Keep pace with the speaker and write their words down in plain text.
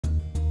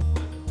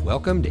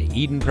Welcome to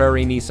Eden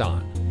Prairie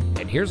Nissan,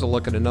 and here's a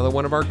look at another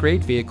one of our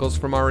great vehicles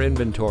from our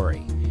inventory,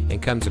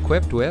 and comes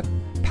equipped with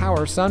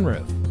power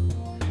sunroof,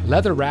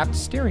 leather-wrapped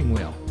steering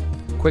wheel,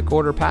 quick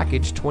order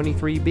package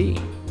 23B,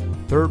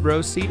 third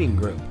row seating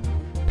group,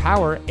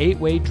 power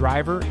 8-way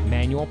driver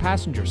manual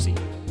passenger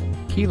seat,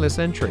 keyless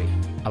entry,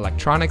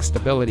 electronic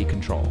stability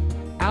control,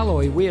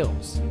 alloy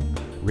wheels,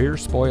 rear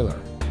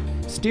spoiler,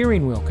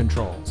 steering wheel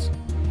controls,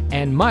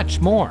 and much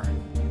more.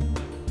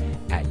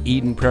 At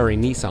Eden Prairie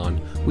Nissan,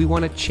 we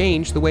want to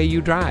change the way you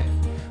drive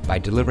by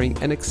delivering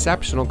an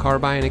exceptional car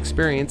buying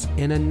experience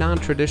in a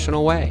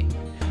non-traditional way.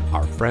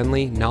 Our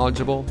friendly,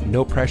 knowledgeable,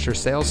 no-pressure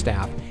sales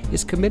staff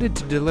is committed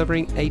to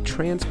delivering a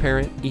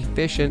transparent,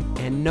 efficient,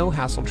 and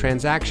no-hassle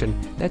transaction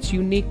that's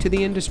unique to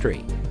the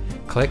industry.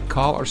 Click,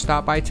 call, or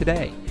stop by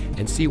today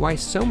and see why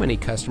so many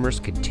customers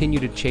continue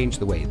to change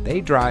the way they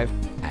drive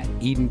at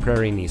Eden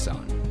Prairie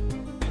Nissan.